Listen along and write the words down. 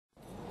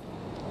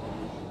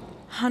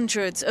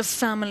Hundreds of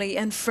family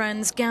and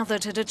friends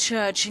gathered at a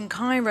church in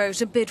Cairo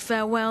to bid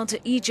farewell to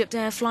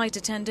Egyptair flight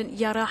attendant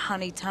Yara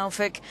Hani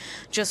Tawfik,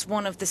 just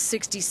one of the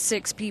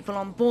 66 people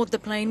on board the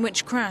plane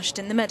which crashed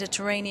in the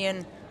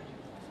Mediterranean.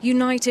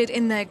 United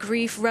in their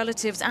grief,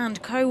 relatives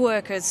and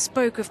co-workers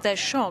spoke of their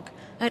shock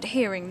at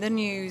hearing the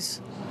news.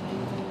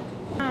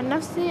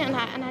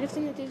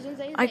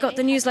 I got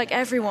the news like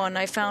everyone.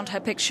 I found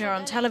her picture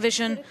on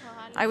television.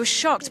 I was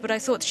shocked, but I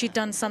thought she'd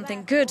done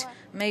something good.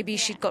 Maybe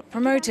she'd got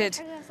promoted.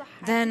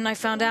 Then I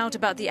found out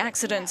about the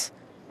accident.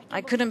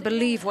 I couldn't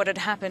believe what had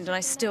happened, and I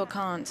still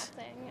can't.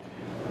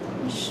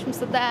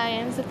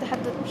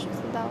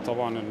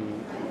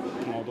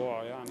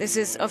 This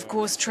is, of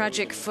course,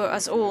 tragic for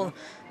us all.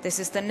 This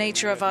is the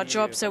nature of our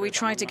job, so we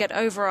try to get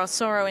over our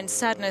sorrow and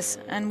sadness,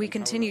 and we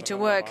continue to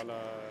work.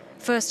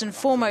 First and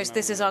foremost,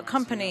 this is our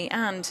company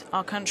and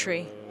our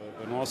country.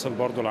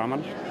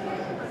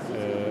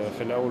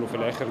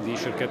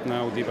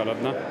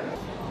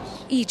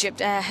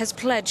 Egyptair has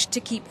pledged to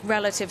keep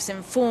relatives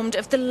informed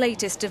of the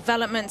latest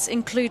developments,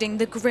 including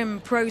the grim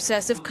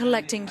process of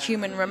collecting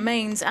human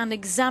remains and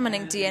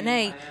examining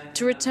DNA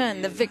to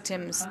return the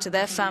victims to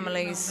their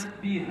families.